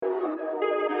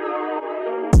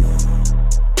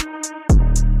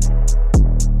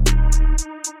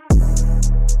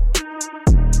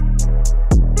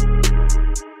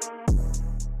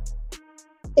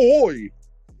Oi,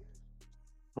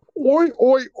 oi,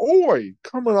 oi, oi!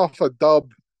 Coming off a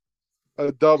dub,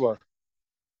 a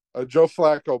Joe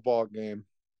Flacco ball game.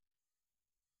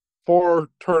 4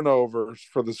 turnovers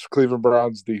for the Cleveland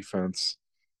Browns defense.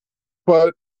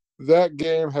 But that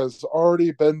game has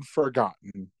already been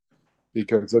forgotten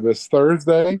because it is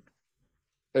Thursday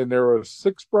and there were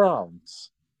 6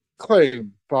 Browns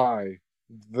claimed by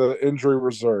the injury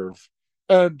reserve,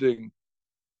 ending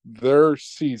their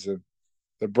season.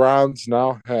 The Browns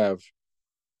now have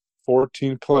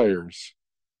 14 players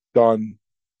done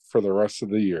for the rest of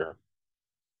the year.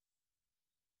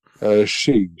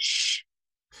 Sheesh.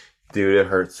 Dude, it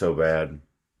hurts so bad.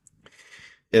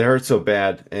 It hurts so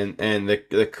bad, and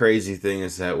the crazy thing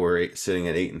is that sitting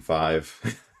at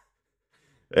 8-5.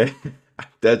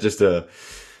 That just a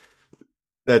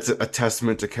That's a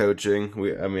testament to coaching.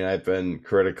 I mean, I've been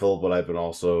critical, but I've been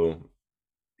also,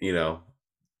 you know,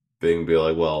 be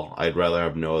like, well, I'd rather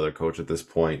have no other coach at this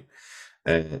point.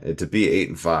 And to be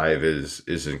 8-5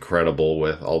 is incredible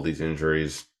with all these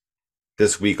injuries.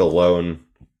 This week alone,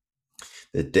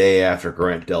 the day after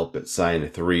Grant Delpit signed a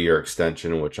 3-year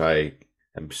extension, which I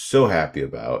am so happy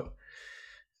about.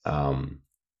 Um,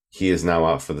 he is now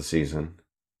out for the season.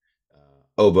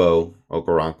 Obo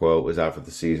Okoronkwo is out for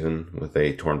the season with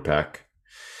a torn pec.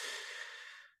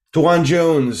 Dwan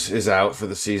Jones is out for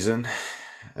the season,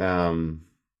 um,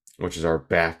 which is our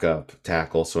backup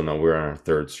tackle. So now we're on our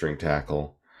third string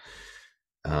tackle.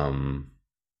 Um,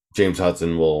 James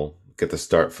Hudson will get the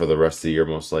start for the rest of the year,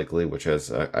 most likely, which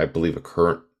has, I believe, a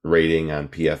current rating on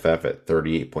PFF at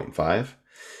 38.5.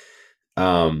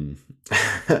 Um,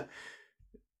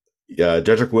 yeah,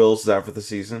 Jedrick Wills is out for the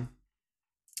season.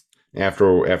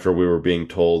 After we were being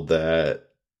told that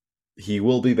he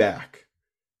will be back,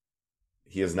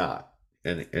 he is not,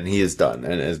 and he is done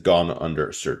and has gone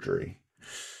under surgery.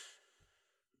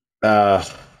 Uh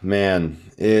Man,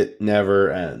 it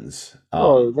never ends.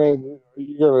 Oh, man,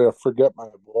 you're going to forget my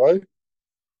boy,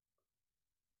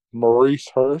 Maurice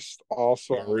Hurst,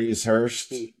 also Maurice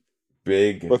Hurst,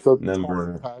 big with a torn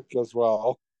number. pec as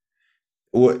well.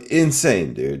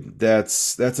 Insane, dude.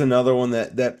 That's another one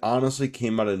that honestly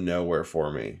came out of nowhere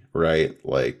for me, right?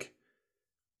 Like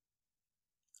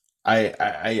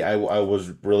I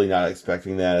was really not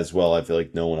expecting that as well. I feel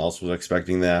like no one else was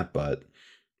expecting that, but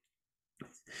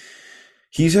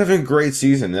he's having a great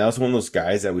season. That was one of those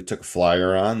guys that we took a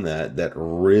flyer on that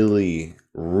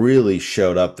really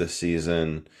showed up this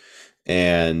season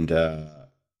and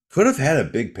could have had a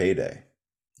big payday,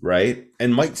 right?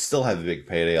 And might still have a big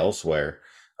payday elsewhere.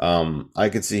 I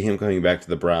could see him coming back to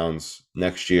the Browns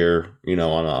next year,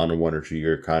 on a 1 or 2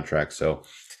 year contract. So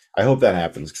I hope that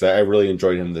happens because I really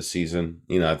enjoyed him this season.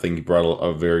 I think he brought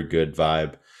a very good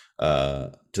vibe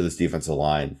to this defensive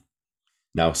line.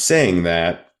 Now, saying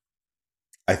that,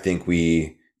 I think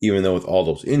even though with all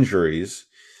those injuries,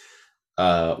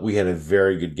 we had a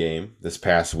very good game this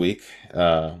past week.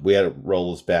 We had to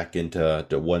roll this back into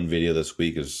one video this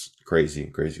week. Is crazy,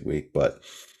 crazy week. But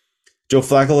Joe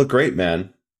Flacco looked great,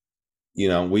 man.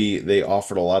 They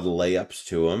offered a lot of layups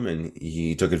to him, and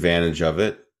he took advantage of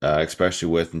it, especially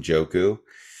with Njoku.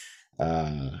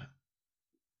 Uh,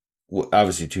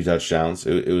 Obviously, 2 touchdowns.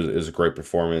 It was a great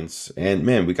performance, and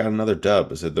man, we got another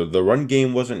dub. I said the run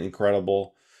game wasn't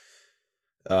incredible.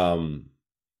 Um,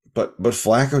 but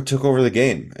Flacco took over the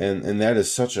game, and that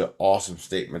is such an awesome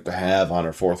statement to have on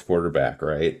our fourth quarterback,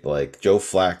 right? Like Joe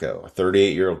Flacco, a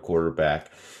 38-year-old quarterback,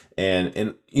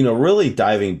 and really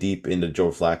diving deep into Joe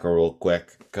Flacco real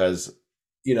quick because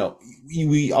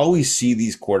we always see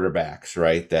these quarterbacks,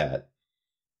 right, that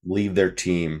leave their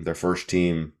first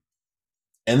team,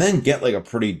 and then get like a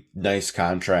pretty nice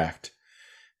contract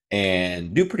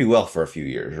and do pretty well for a few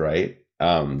years, right?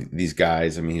 These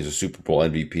guys, I mean, he's a Super Bowl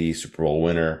MVP, Super Bowl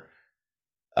winner.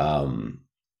 Um,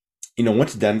 Went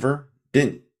to Denver,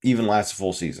 didn't even last a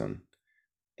full season,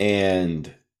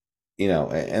 and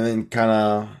and then kind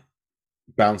of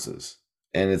bounces,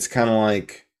 and it's kind of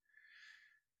like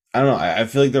I don't know. I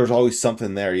feel like there was always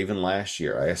something there. Even last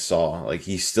year, I saw like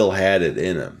he still had it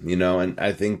in him, and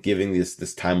I think giving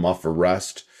this time off for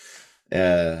rest,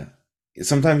 uh,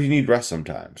 sometimes you need rest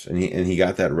sometimes, and he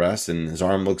got that rest, and his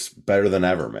arm looks better than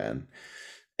ever, man.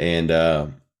 And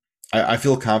I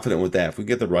feel confident with that. If we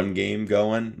get the run game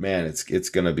going, man, it's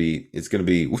gonna be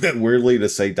weirdly to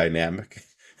say dynamic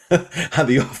on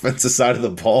the offensive side of the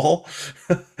ball.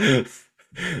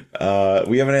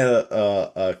 We haven't had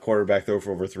a quarterback throw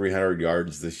for over 300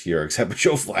 yards this year, except for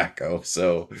Joe Flacco.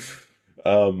 So,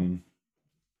 um,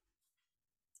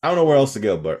 I don't know where else to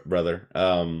go, but brother,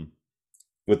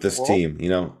 with this Well, team,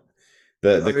 the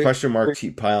I question marks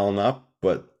think keep piling up,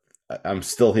 but I'm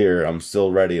still here. I'm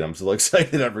still ready. And I'm still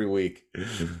excited every week.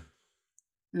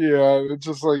 Yeah, it's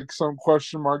just like some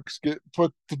question marks get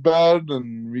put to bed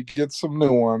and we get some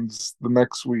new ones the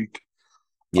next week.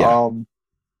 Yeah. Um,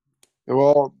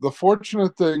 well, the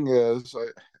fortunate thing is,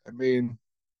 I mean,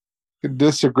 you can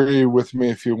disagree with me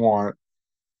if you want.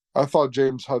 I thought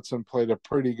James Hudson played a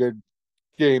pretty good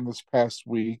game this past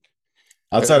week,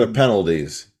 Outside of and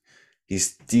penalties,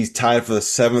 he's tied for the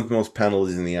seventh most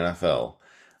penalties in the NFL.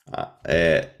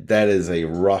 That is a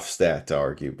rough stat to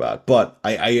argue about, but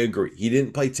I agree. He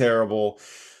didn't play terrible.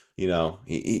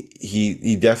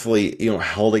 He definitely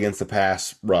held against the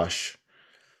pass rush,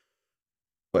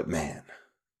 but man,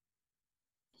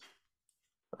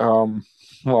 um,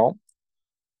 well,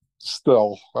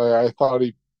 still, I thought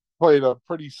he played a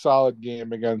pretty solid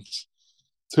game against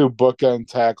two bookend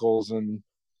tackles and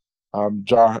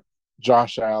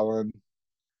Josh Allen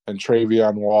and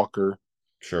Travion Walker.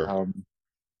 sure, Um,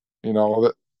 you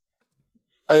know,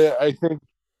 I think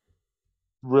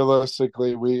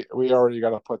realistically, we already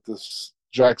got to put this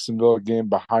Jacksonville game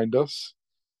behind us.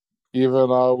 Even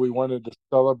though we wanted to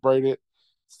celebrate it,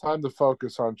 it's time to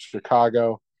focus on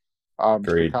Chicago.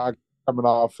 agreed. Chicago coming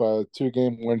off a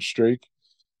 2-game win streak.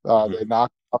 Mhm. They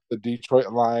knocked off the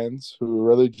Detroit Lions, who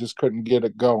really just couldn't get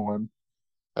it going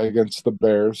against the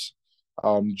Bears.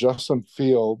 Justin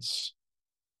Fields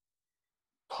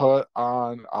put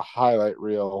on a highlight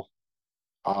reel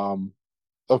um,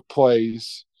 of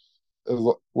plays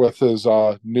with his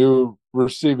new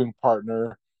receiving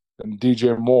partner and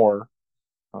DJ Moore.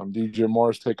 DJ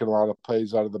Moore's taking a lot of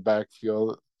plays out of the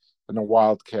backfield in a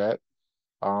Wildcat.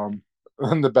 Um,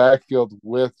 in the backfield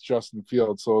with Justin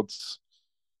Fields. So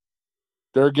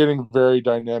they're getting very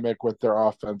dynamic with their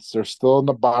offense. They're still in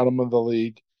the bottom of the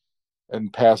league in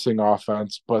passing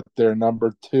offense, but they're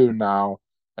number 2 now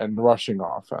in rushing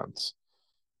offense.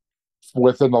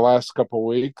 Within the last couple of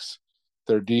weeks,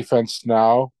 their defense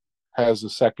now has the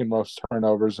second most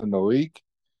turnovers in the league.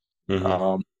 Hmm.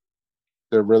 Um,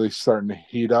 they're really starting to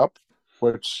heat up,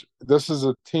 which this is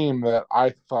a team that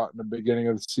I thought in the beginning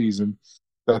of the season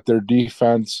that their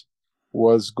defense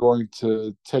was going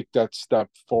to take that step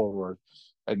forward.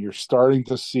 And you're starting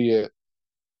to see it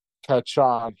catch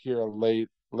on here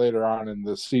later on in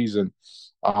the season.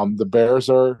 The Bears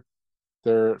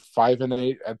they're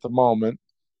 5-8 at the moment,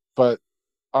 but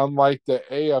unlike the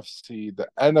AFC, the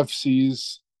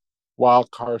NFC's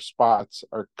wild card spots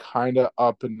are kind of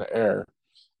up in the air.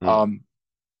 Um,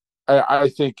 I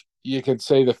think you can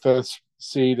say the fifth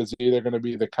seed is either going to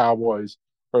be the Cowboys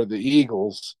or the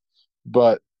Eagles,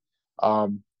 but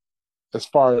um, as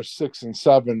far as 6 and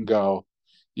 7 go,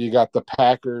 you got the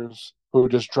Packers who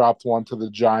just dropped one to the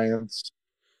Giants.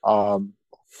 Um,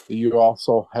 you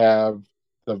also have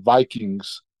the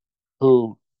Vikings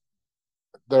who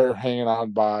they're hanging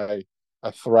on by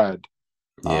a thread.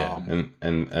 Yeah, Um,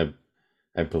 and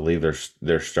I believe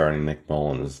they're starting Nick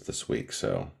Mullins this week,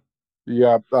 so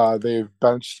yeah, they've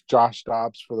benched Josh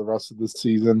Dobbs for the rest of the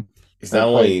season he's not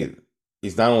and played only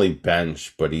he's not only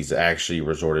benched, but he's actually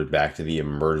resorted back to the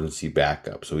emergency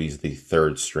backup, so he's the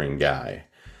third string guy.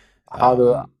 how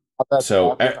to Um, how that's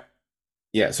so happened.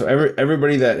 yeah, so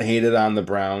everybody that hated on the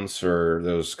Browns for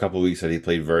those couple of weeks that he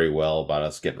played very well about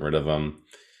us getting rid of him,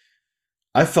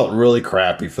 I felt really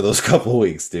crappy for those couple of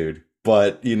weeks, dude.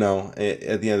 But at the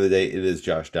end of the day, it is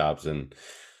Josh Dobbs, and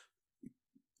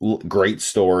great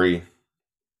story.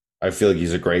 I feel like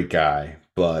he's a great guy,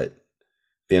 but at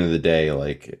the end of the day,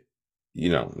 like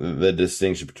the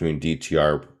distinction between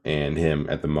DTR and him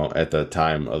at the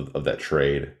time of that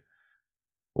trade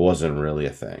wasn't really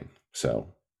a thing.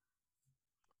 So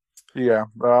Yeah,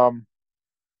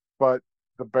 but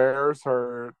the Bears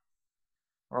are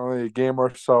only a game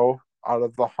or so out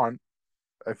of the hunt.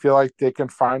 I feel like they can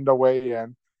find a way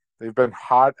in. They've been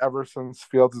hot ever since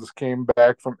Fields has came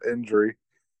back from injury.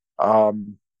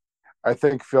 Um, I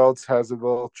think Fields has a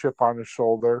little chip on his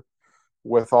shoulder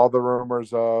with all the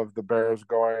rumors of the Bears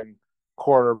going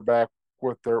quarterback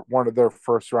with their one of their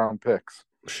first round picks.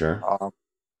 sure, Um,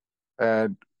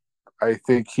 and I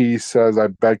think he says, I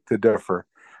beg to differ.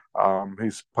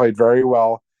 He's played very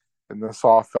well in this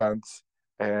offense,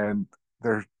 and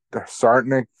they're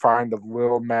starting to find a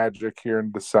little magic here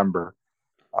in December.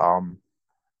 Um,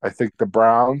 I think the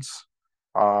Browns,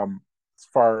 as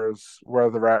far as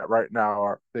where they're at right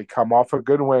now, they come off a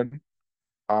good win.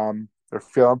 They're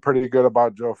feeling pretty good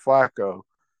about Joe Flacco,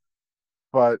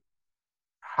 but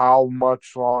how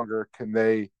much longer can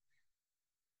they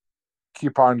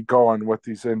keep on going with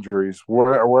these injuries?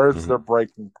 Where's their hmm,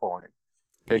 breaking point?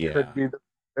 It could yeah. be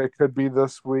it could be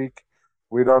this week.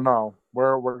 We don't know.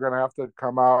 We're gonna have to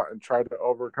come out and try to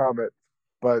overcome it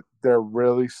but they're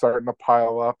really starting to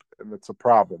pile up, and it's a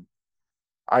problem.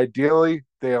 Ideally,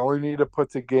 they only need to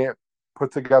put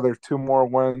together two more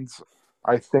wins,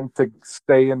 I think, to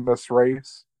stay in this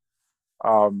race.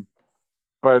 Um,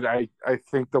 but I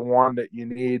think the one that you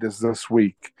need is this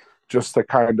week, just to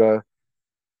kind of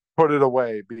put it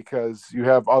away, because you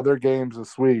have other games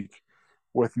this week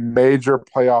with major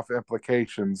playoff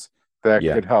implications that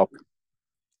Yeah. could help.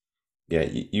 Yeah,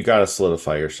 you got to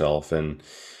solidify yourself. And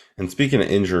speaking of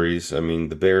injuries, I mean,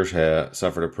 the Bears had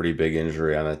suffered a pretty big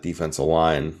injury on that defensive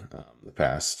line the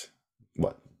past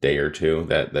what day or two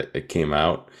that it came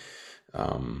out.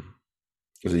 Um,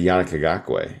 was it Yannick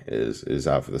Ngakoue is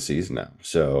out for the season now,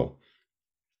 so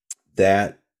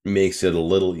that makes it a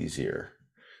little easier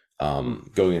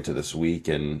going into this week,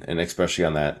 and especially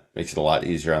on that makes it a lot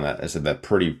easier on that. I said that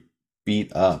pretty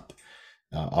beat up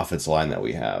offensive line that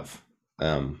we have.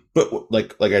 But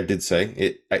like I did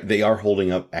say, they are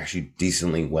holding up actually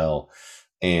decently well,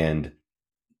 and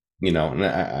and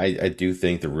I do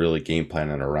think they're really game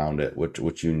planning around it,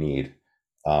 which you need.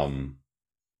 Um,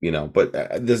 but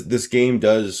this game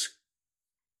does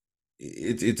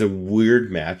it's a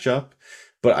weird matchup,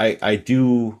 but I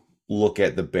do look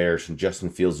at the Bears and Justin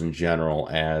Fields in general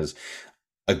as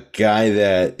a guy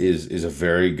that is a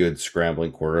very good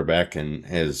scrambling quarterback and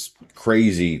has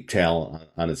crazy talent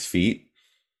on his feet,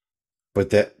 but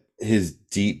that his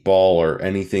deep ball or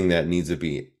anything that needs to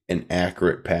be an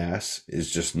accurate pass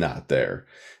is just not there.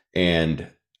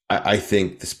 And I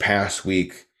think this past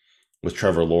week with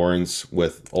Trevor Lawrence,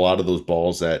 with a lot of those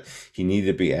balls that he needed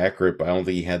to be accurate, but I don't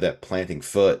think he had that planting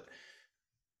foot.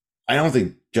 I don't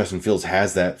think Justin Fields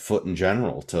has that foot in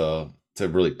general to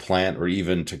really plant or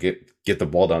even to get the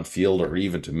ball downfield or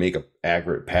even to make a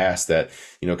accurate pass that,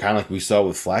 kind of like we saw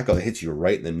with Flacco that hits you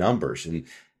right in the numbers. And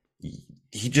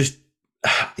he just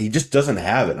he just doesn't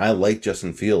have it. And I like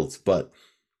Justin Fields, but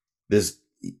this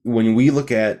when we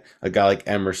look at a guy like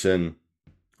Emerson,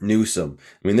 Newsome,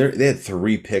 I mean they had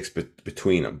three picks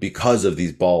between them because of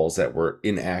these balls that were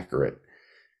inaccurate.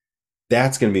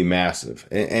 That's going to be massive.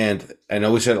 And I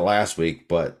know we said it last week,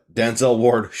 but Denzel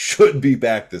Ward should be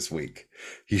back this week.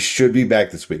 He should be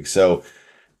back this week. So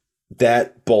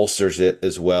that bolsters it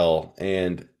as well.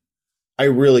 And I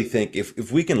really think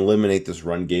if we can eliminate this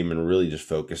run game and really just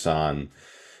focus on,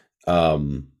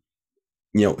 um,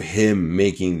 him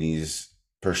making these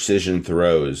precision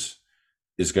throws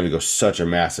is going to go such a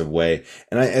massive way.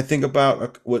 And I think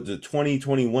about what the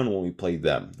 2021 when we played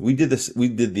them. We did this. We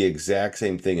did the exact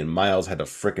same thing, and Miles had a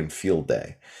freaking field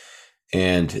day,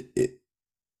 and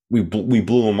we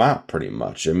blew them out pretty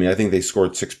much. I mean, I think they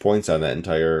scored 6 points on that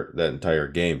entire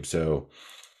game. So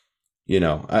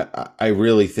I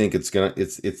really think it's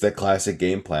that classic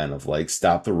game plan of like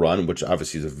stop the run, which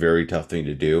obviously is a very tough thing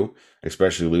to do,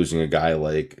 especially losing a guy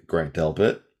like Grant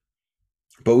Delpit.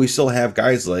 But we still have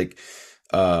guys like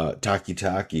Taki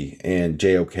Taki and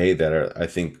JOK that are, I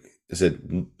think,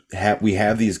 we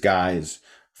have these guys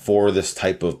for this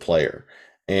type of player,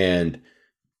 and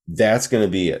that's going to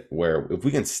be it. Where if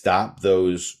we can stop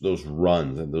those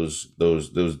runs and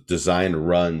those designed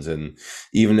runs, and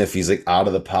even if he's like out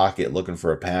of the pocket looking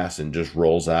for a pass and just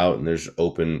rolls out and there's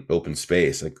open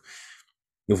space, like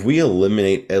if we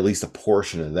eliminate at least a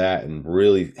portion of that and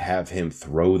really have him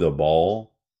throw the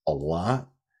ball a lot,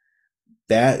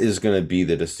 that is going to be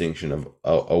the distinction of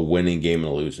a winning game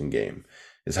and a losing game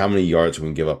is how many yards we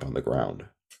can give up on the ground.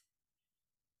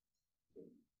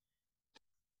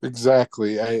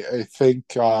 Exactly. I think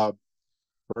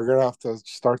we're gonna have to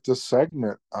start this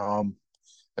segment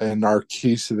and our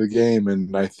keys to the game,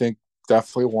 and I think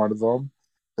definitely one of them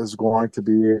is going to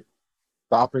be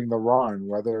stopping the run,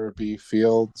 whether it be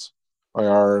Fields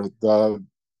or the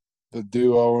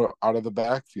duo out of the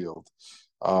backfield,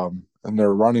 and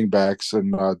their running backs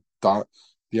and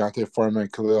Deontay Foreman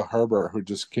and Khalil Herbert, who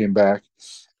just came back,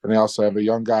 and they also have a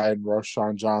young guy in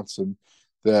Roshan Johnson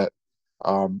that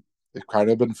um, they've kind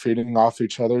of been feeding off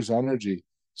each other's energy.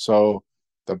 So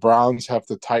the Browns have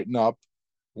to tighten up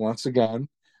once again.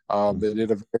 They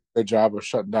did a very good job of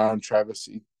shutting down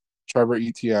Trevor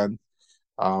Etienne.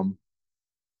 Um,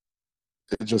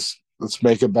 it just let's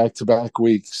make it back to back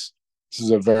weeks. This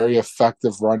is a very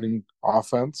effective running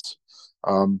offense.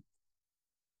 Um,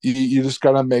 you just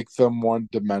got to make them one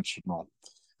dimensional,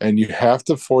 and you have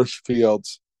to force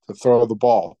Fields to throw the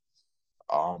ball.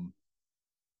 Um,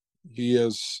 he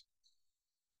is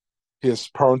he is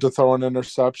prone to throwing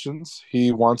interceptions.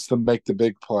 He wants to make the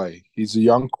big play. He's a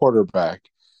young quarterback.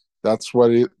 That's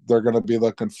what they're going to be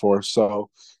looking for. So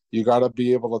you got to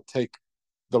be able to take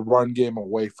the run game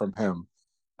away from him.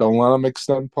 Don't let him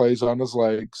extend plays on his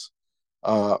legs.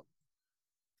 Uh,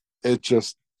 it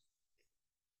just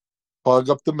plug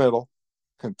up the middle,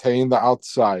 contain the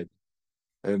outside,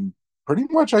 and pretty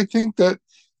much I think that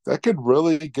that could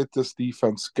really get this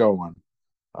defense going.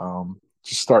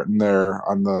 Just starting there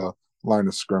on the line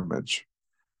of scrimmage.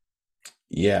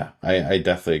 Yeah, I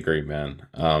definitely agree, man.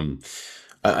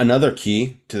 Another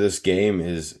key to this game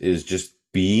is just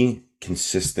be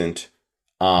consistent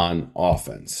on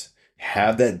offense.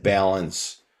 Have that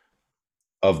balance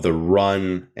of the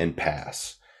run and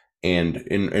pass. And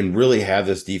really have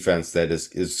this defense that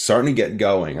is starting to get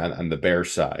going on the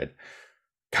Bears side,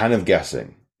 kind of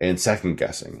guessing and second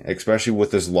guessing, especially with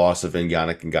this loss of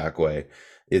Yannick Ngakoue.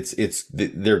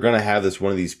 They're gonna have this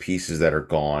one of these pieces that are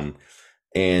gone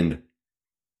and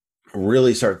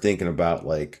really start thinking about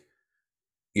like,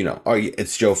 oh,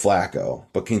 it's Joe Flacco,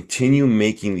 but continue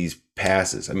making these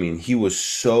passes. I mean, he was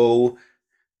so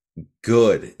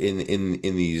good in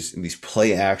these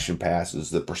play action passes.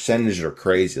 The percentages are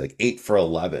crazy, like 8 for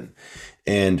 11.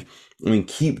 And I mean,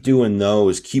 keep doing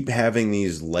those, keep having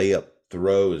these layup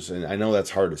throws. And I know that's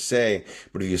hard to say,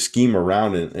 but if you scheme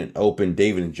around and open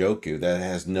David Njoku that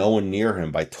has no one near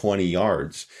him by 20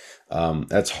 yards,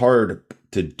 that's hard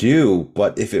to do.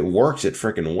 But if it works, it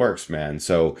freaking works, man.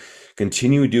 So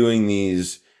continue doing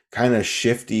these kind of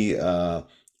shifty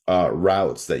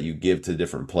routes that you give to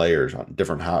different players on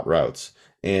different hot routes.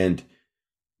 And,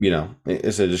 I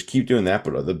said, just keep doing that.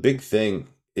 But the big thing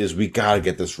is we got to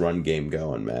get this run game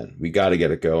going, man. We got to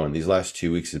get it going. These last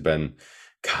 2 weeks have been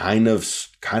kind of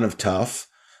tough.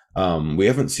 We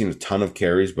haven't seen a ton of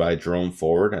carries by Jerome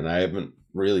Ford, and I haven't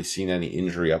really seen any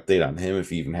injury update on him if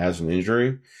he even has an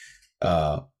injury.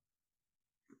 Uh,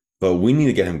 but we need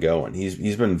to get him going.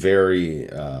 He's been very.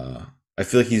 I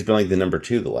feel like he's been like the number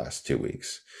two the last 2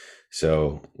 weeks.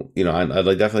 So I'd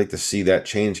like definitely like to see that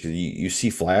change because you see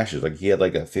flashes like he had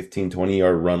like a 15, 20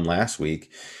 yard run last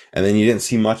week, and then you didn't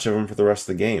see much of him for the rest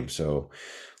of the game. So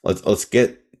let's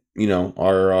get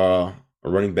our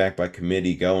running back by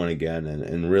committee going again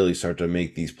and really start to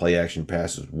make these play action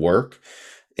passes work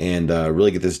and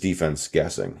really get this defense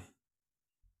guessing.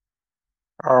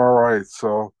 All right,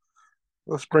 so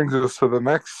this brings us to the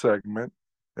next segment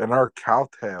in our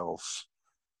cowtails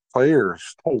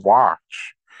players to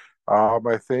watch.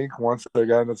 I think once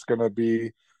again it's going to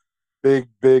be big,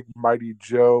 mighty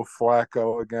Joe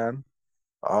Flacco again.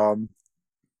 Um,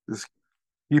 just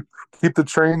keep keep the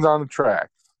trains on the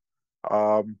tracks.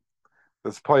 Um,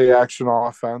 this play action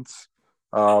offense.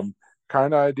 Um,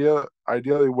 kind of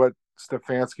ideally what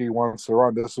Stefanski wants to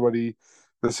run.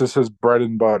 This is his bread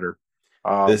and butter.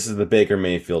 This Um, is the Baker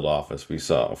Mayfield office we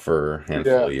saw for a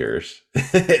handful yeah, of years.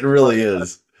 It really like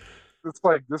is. it's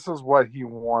like this is what he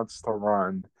wants to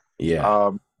run. Yeah.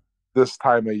 Um, this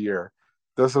time of year.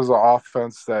 This is an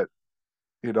offense that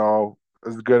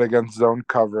is good against zone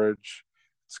coverage.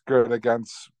 It's good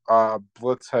against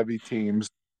blitz heavy teams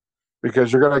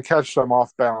because you're going to catch them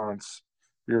off balance.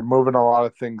 You're moving a lot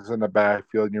of things in the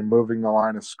backfield. You're moving the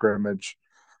line of scrimmage.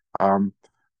 Um,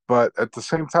 but at the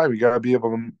same time, you got to be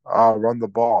able to run the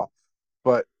ball.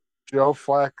 But Joe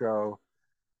Flacco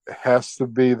has to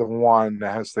be the one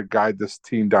that has to guide this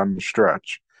team down the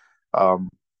stretch. Um,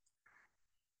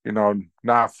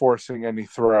 not forcing any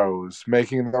throws,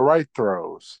 making the right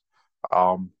throws,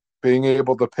 um, being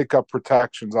able to pick up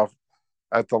protections off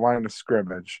at the line of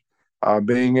scrimmage,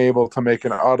 being able to make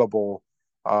an audible,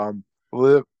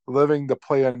 living to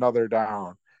play another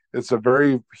down. It's a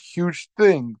very huge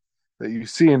thing that you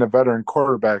see in a veteran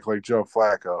quarterback like Joe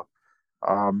Flacco.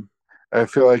 Um, I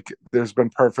feel like there's been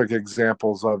perfect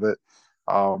examples of it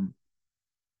um,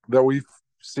 that we've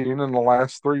seen in the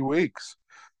last 3 weeks.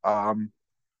 Um,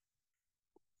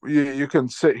 you can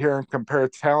sit here and compare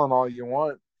talent all you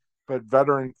want, but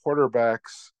veteran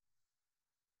quarterbacks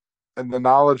and the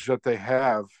knowledge that they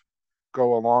have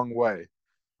go a long way.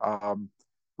 Um,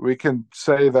 we can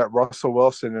say that Russell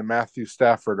Wilson and Matthew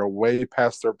Stafford are way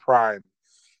past their prime,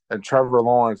 and Trevor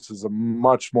Lawrence is a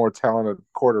much more talented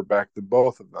quarterback than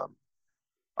both of them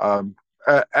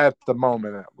at the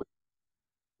moment, at least.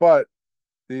 But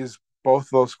these both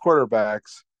those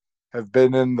quarterbacks have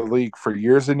been in the league for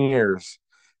years and years,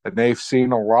 and they've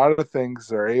seen a lot of things.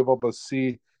 They're able to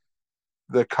see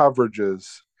the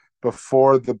coverages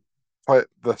before the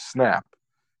snap,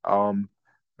 um,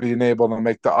 being able to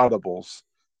make the audibles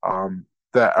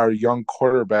that our young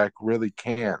quarterback really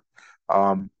can't.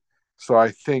 Um, so I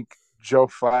think Joe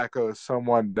Flacco is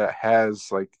someone that has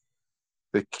like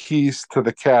the keys to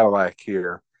the Cadillac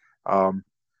here. Um,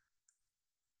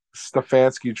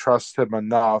 Stefanski trusts him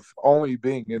enough, only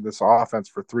being in this offense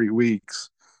for 3 weeks,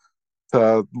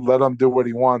 to let him do what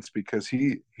he wants because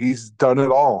he's done it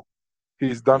all.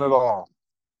 He's done it all.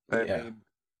 I Yeah. mean,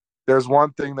 there's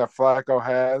one thing that Flacco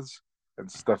has. and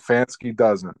Stefanski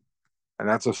doesn't, and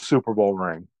that's a Super Bowl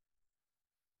ring.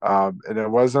 And it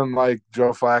wasn't like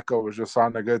Joe Flacco was just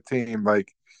on a good team.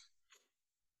 Like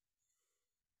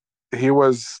he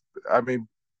was. I mean,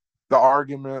 the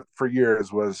argument for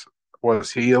years was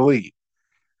he elite,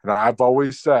 and I've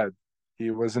always said he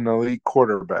was an elite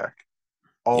quarterback.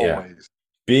 Yeah. Always.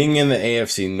 Being in the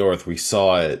AFC North, we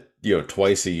saw it,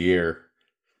 twice a year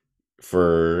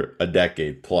for a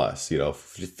decade plus,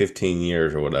 15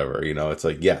 years or whatever. It's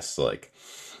like, yes, like,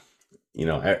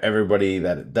 everybody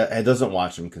that doesn't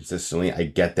watch him consistently, I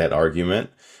get that argument.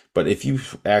 But if you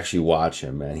actually watch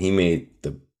him, man, he made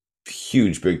the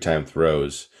huge big time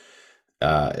throws,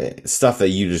 stuff that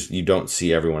you don't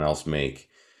see everyone else make.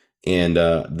 And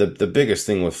the biggest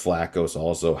thing with Flacco is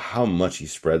also how much he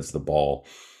spreads the ball.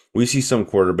 We see some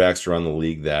quarterbacks around the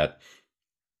league that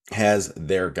has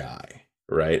their guy,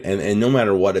 right? And no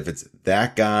matter what, if it's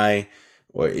that guy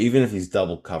or even if he's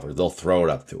double covered, they'll throw it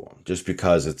up to him just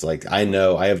because it's like, I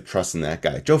know I have trust in that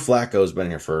guy. Joe Flacco has been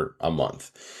here for a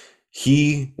month.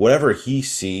 Whatever he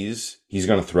sees, he's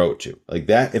going to throw it to like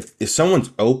that. If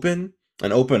someone's open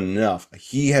and open enough,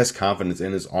 he has confidence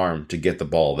in his arm to get the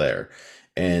ball there.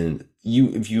 And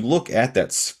if you look at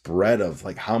that spread of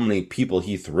like how many people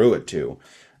he threw it to,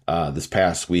 this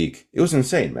past week, it was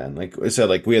insane, man. Like I said,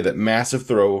 like we had that massive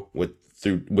throw with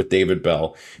David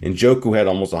Bell, and Joku had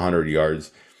almost 100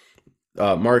 yards.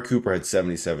 Mari Cooper had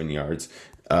 77 yards.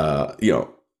 You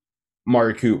know,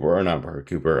 Mari Cooper, or not Mari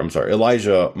Cooper, I'm sorry,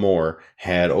 Elijah Moore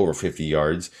had over 50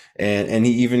 yards, and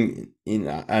he even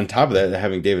on top of that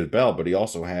having David Bell, but he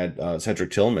also had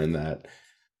Cedric Tillman that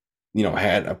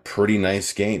had a pretty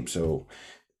nice game. So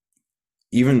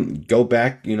even go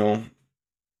back,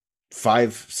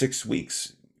 5, 6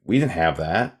 weeks. We didn't have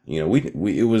that.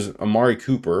 We it was Amari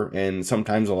Cooper and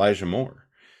sometimes Elijah Moore.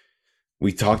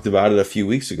 We talked about it a few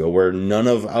weeks ago where none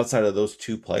of outside of those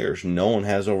two players, no one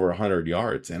has over 100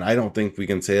 yards. And I don't think we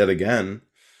can say that again.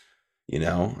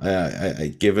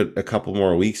 I give it a couple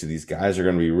more weeks and these guys are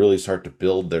going to be really start to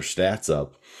build their stats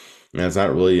up. And that's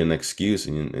not really an excuse,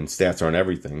 and stats aren't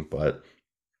everything, but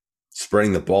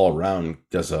spreading the ball around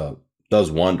does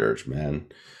wonders, man.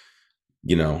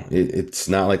 It's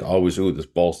not like always, ooh, this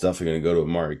ball's definitely going to go to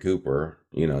Amari Cooper.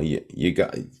 You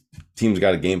got teams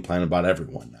got a game plan about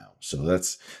everyone now, so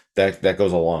that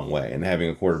goes a long way. And having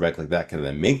a quarterback like that can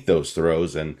then make those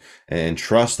throws and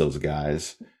trust those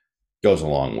guys goes a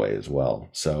long way as well.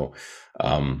 So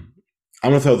I'm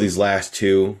gonna throw these last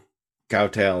two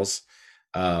cowtails.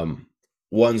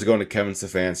 One's going to Kevin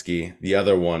Stefanski, the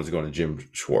other one is going to Jim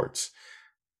Schwartz.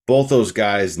 Both those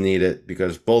guys need it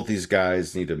because both these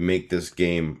guys need to make this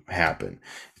game happen.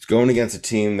 It's going against a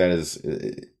team that is,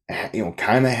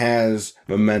 kind of has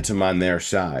momentum on their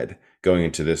side going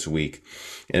into this week.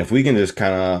 And if we can just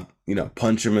kind of,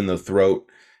 punch them in the throat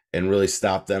and really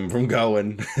stop them from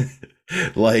going,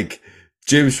 like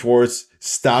Jim Schwartz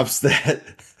stops that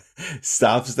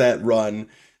run,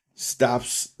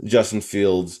 stops Justin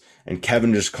Fields, and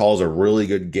Kevin just calls a really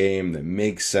good game that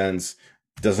makes sense,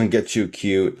 doesn't get too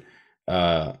cute,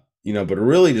 but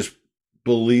really just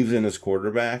believes in his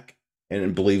quarterback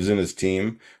and believes in his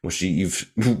team, which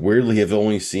you've weirdly have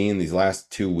only seen these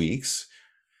last 2 weeks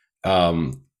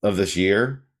of this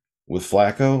year with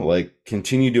Flacco. Like,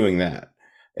 continue doing that,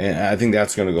 and I think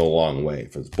that's going to go a long way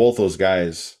for both those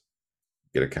guys.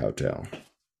 Get a cowtail.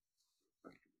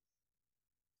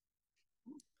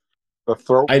 The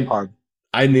throat I punch.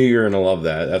 I knew you were gonna love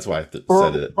that. That's why I said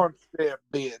Throat it. punch that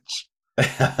bitch.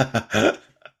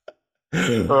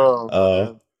 Oh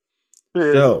uh, man.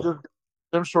 Yeah, so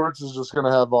Jim Schwartz is just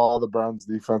gonna have all the Browns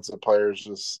defensive players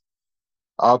just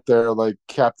out there like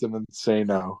Captain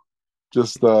Insano.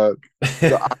 Just the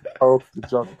I hope the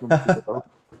Justin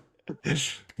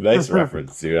Field. nice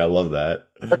reference, dude. I love that.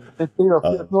 Uh,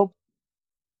 Nope.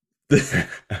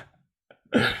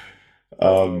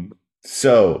 Oh, um,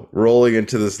 so rolling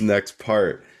into this next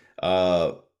part,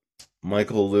 uh,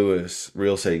 Michael Lewis,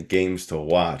 real estate games to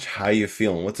watch. How you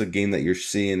feeling? What's a game that you're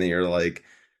seeing that you're like,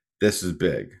 this is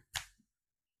big?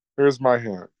 here's my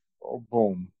hint. Oh,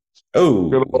 boom. Good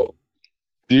Oh, old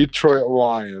Detroit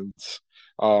Lions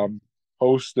um,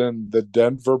 hosting the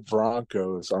Denver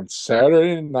Broncos on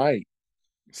Saturday night.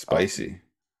 Um, spicy.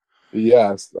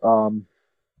 yes,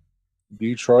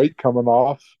 Detroit coming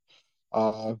off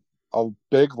uh, a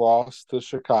big loss to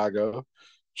Chicago,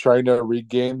 trying to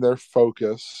regain their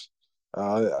focus.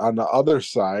 On the other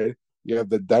side, you have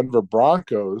the Denver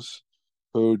Broncos,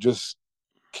 who just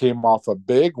came off a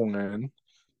big win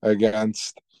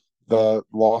against the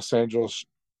Los Angeles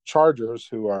Chargers,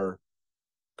 who are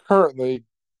currently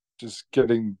just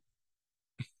getting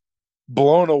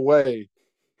blown away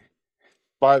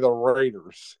by the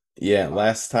Raiders. Yeah,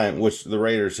 last time, which the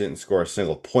Raiders didn't score a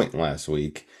single point last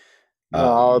week.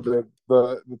 No, Um,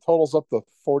 the total's up to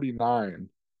 49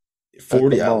 at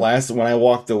the 40 moment. last when I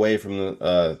walked away from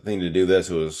the thing to do this,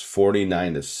 it was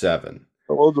 49-7.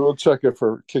 We'll check it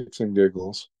for kicks and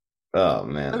giggles. Oh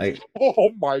man, I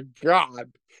Oh my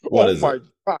God. what Oh is my it?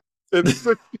 God. It's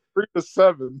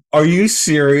 63-7. Are you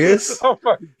serious? Oh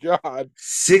my God.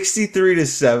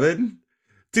 63-7?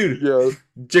 Dude, Yes.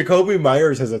 Jacoby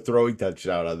Myers has a throwing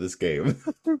touchdown on this game.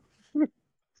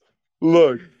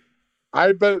 Look,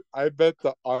 I bet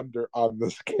the under on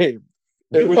this game.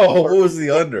 It was Oh, what was the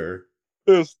 34, under?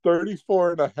 it was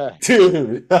 34 and a half.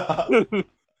 Dude.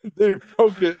 They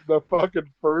broke it in the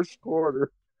fucking first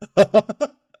quarter.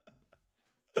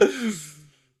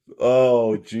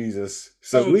 Oh, Jesus.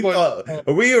 I So was like,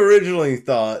 we originally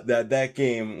thought that that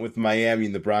game with Miami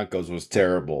and the Broncos was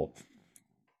terrible.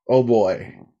 Oh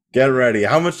boy. Get ready.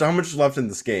 How much left in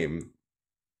this game?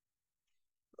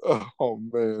 oh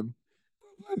man.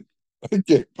 I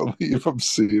can't believe I'm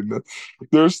seeing this.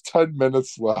 There's 10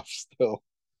 minutes left still.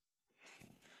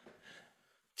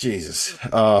 Jesus.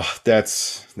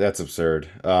 That's absurd.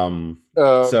 Um,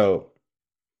 So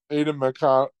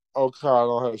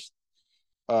O'Connell has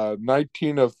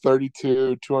 19 of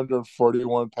 32,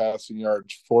 241 passing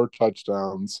yards, four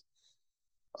touchdowns.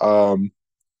 Um,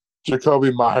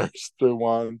 Jacoby Myers threw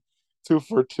one, two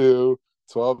for two,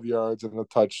 12 yards and a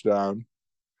touchdown.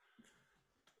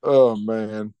 Oh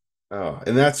man.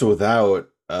 and that's without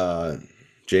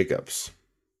Jacobs.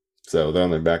 So they're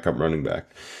on their backup running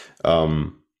back.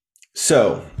 Um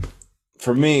so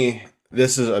for me,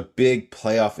 this is a big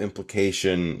playoff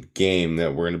implication game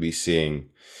that we're going to be seeing,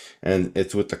 and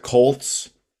it's with the Colts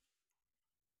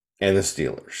and the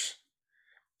Steelers.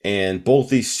 And both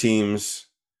these teams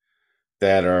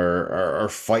that are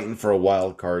fighting for a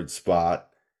wild card spot,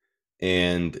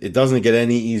 and it doesn't get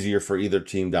any easier for either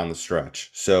team down the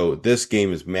stretch. So this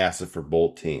game is massive for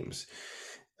both teams.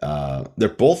 They're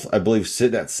both, I believe,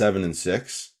 sitting at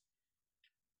 7-6,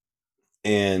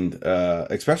 and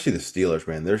especially the Steelers,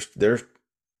 man.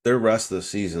 Their rest of the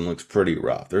season looks pretty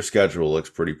rough. Their schedule looks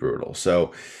pretty brutal.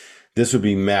 So this would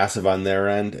be massive on their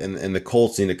end, and the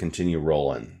Colts need to continue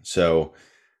rolling. So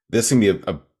this can be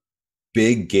a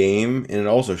big game, and it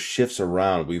also shifts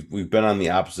around. We've been on the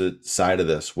opposite side of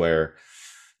this where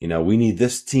we need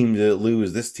this team to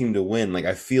lose, this team to win. Like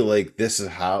I feel like this is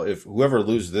how if whoever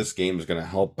loses this game is going to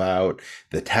help out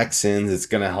the Texans. It's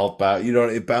going to help out.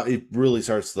 It really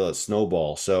starts the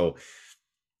snowball. So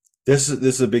this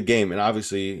is a big game, and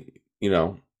obviously we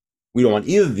don't want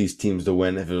either of these teams to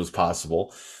win if it was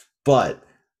possible, but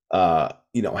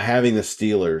having the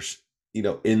Steelers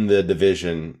in the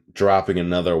division, dropping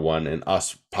another one, and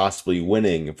us possibly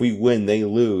winning. If we win, they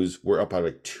lose. We're up by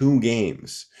like 2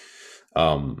 games.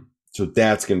 So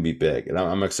that's going to be big, and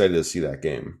I'm excited to see that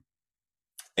game.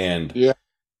 And Yeah.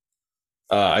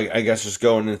 I guess just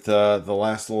going into the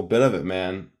last little bit of it,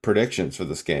 man. Predictions for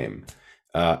this game.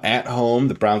 At home,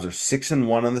 the Browns are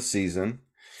 6-1 on the season,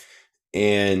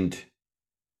 and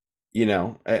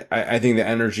I think the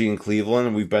energy in Cleveland,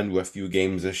 and we've been to a few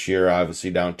games this year,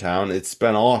 obviously downtown. It's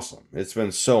been awesome. It's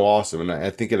been so awesome, and I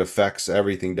think it affects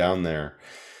everything down there.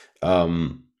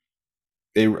 Um,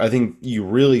 I think you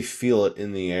really feel it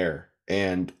in the air,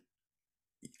 and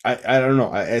I don't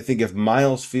know. I think if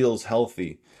Miles feels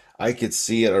healthy, I could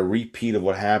see it a repeat of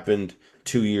what happened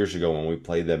 2 years ago when we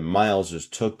played them. Miles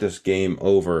just took this game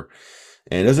over,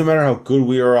 and it doesn't matter how good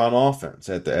we are on offense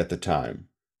at the time,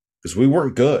 because we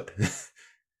weren't good.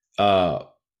 uh,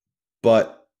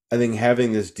 but I think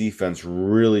having this defense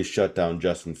really shut down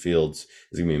Justin Fields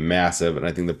is going to be massive, and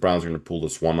I think the Browns are going to pull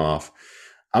this one off.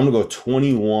 I'm going to go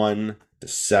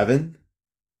 21-7.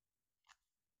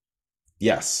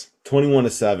 Yes,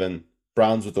 21-7.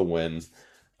 Browns with a win.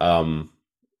 Um,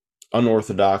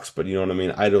 Unorthodox, but you know what I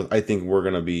mean. I think we're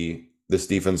gonna be this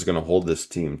defense is gonna hold this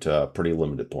team to pretty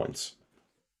limited points.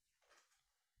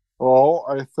 Well,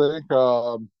 I think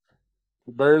the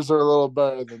Bears are a little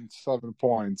better than 7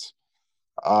 points.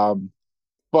 Um,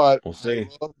 but We'll see.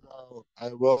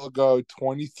 I will go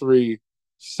 23-17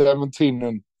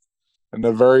 and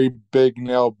a very big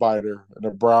nail biter and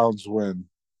a Browns win.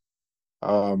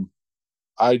 Um,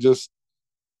 I just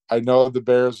I know the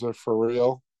Bears are for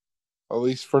real, at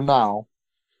least for now,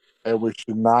 and we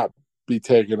should not be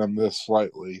taking them this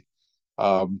lightly,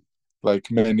 um,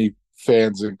 like many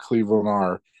fans in Cleveland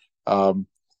are. Um,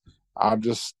 I'm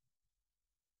just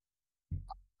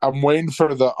I'm waiting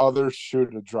for the other shoe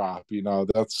to drop.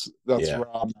 That's Yeah,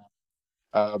 where I'm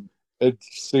at. It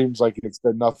seems like it's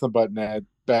been nothing but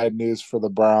bad news for the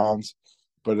Browns,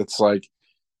 but it's like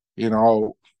you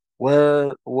know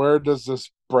where does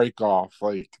this break off?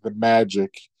 Like the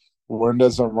magic, when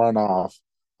does it run off?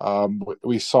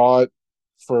 We saw it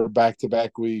for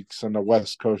back-to-back weeks on the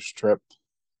West Coast trip,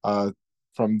 uh,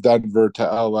 from Denver to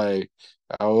LA.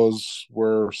 Those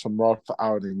were some rough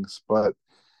outings, but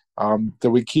did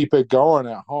we keep it going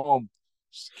at home?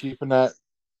 Just keeping that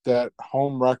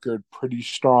home record pretty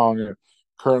strong.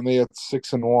 Currently at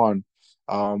 6-1.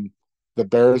 Um, the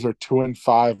Bears are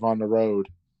 2-5 on the road.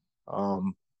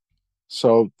 Um,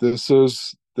 so this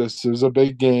is a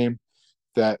big game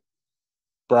that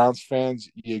Browns fans,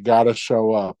 you got to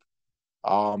show up.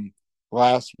 Um,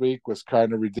 Last week was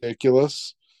kind of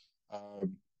ridiculous.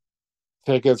 Um,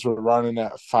 Tickets were running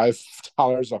at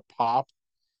 $5 a pop.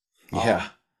 Yeah.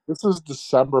 This is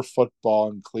December football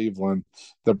in Cleveland.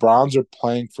 The Browns are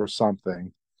playing for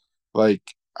something. Like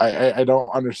I don't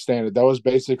understand it. That was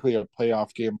basically a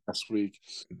playoff game last week,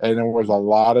 and there was a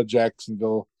lot of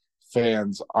Jacksonville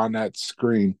fans on that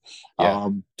screen. Yeah.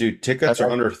 Um, Dude, and tickets are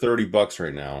under $30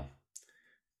 right now.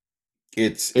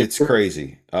 if It's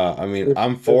crazy. I mean, if,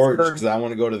 I'm if for it just you're because I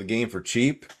want to go to the game for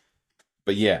cheap.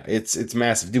 But yeah, it's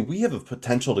massive. Dude, we have a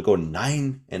potential to go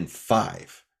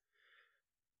 9-5.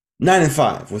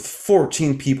 9-5 with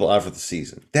 14 out for the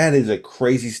season. That is a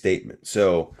crazy statement.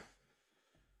 So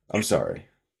I'm sorry.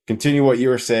 Continue what you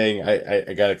were saying.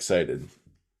 I got excited.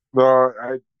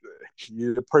 I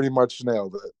you pretty much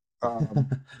nailed it.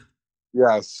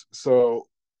 Yes, so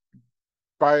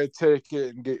buy a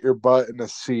ticket and get your butt in a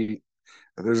seat.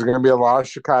 There's going to be a lot of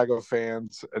Chicago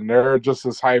fans, and they're just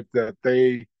as hyped that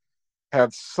they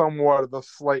have somewhat of a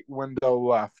slight window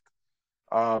left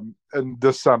in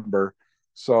December.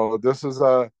 So this is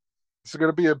going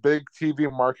to be a big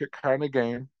TV market kind of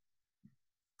game.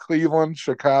 Cleveland,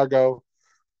 Chicago,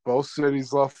 both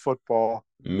cities love football.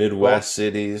 Both Midwest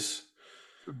cities.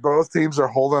 both teams are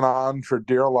holding on for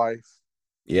dear life.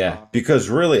 Yeah, Uh, because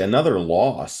really another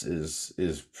loss is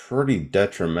pretty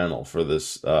detrimental for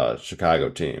this Chicago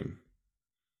team.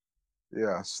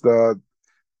 yes, the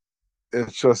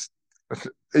it's just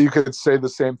you could say the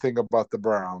same thing about the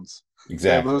Browns.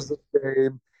 They lose Exactly. the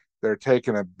game, they're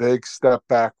taking a big step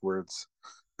backwards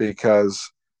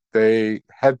because they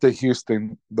head to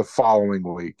Houston the following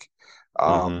week.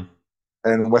 Hmm.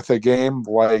 And with a game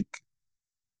like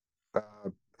uh,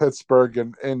 Pittsburgh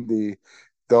and Indy,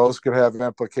 those could have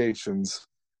implications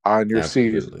on your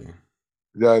season.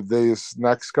 Absolutely. These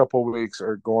next couple weeks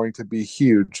are going to be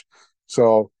huge.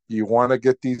 So you want to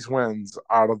get these wins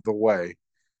out of the way.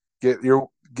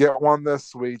 Get one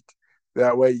this week.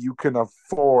 That way you can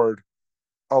afford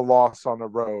a loss on the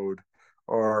road,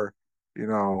 or you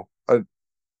know a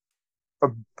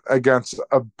against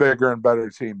a bigger and better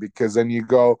team, because then you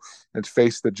go and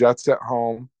face the Jets at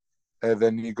home, and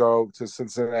then you go to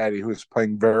Cincinnati, who's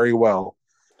playing very well,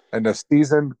 and the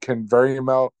season can very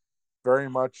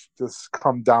much just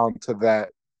come down to that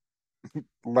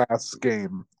last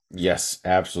game, Yes,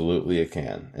 absolutely it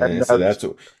can. and And so that's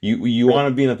that's what you want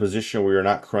to be in a position where you're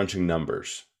not crunching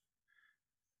numbers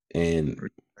and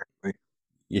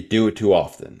you do it too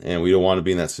often. And we don't want to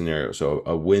be in that scenario. So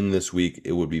a win this week,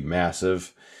 it would be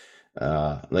massive.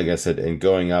 Like I said, and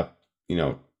going up,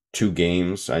 2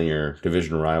 games on your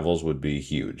division rivals would be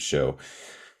huge. So,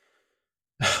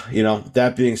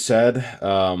 that being said,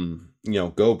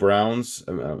 go Browns.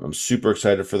 I'm super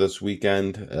excited for this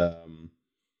weekend.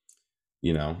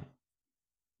 You know,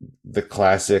 the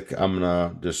classic. I'm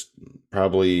gonna just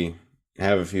probably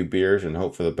have a few beers and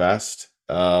hope for the best.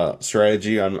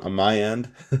 Strategy on my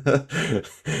end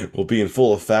will be in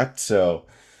full effect. So,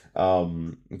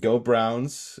 go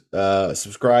Browns.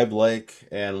 Subscribe, like,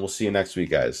 and we'll see you next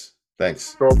week, guys.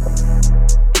 Thanks. so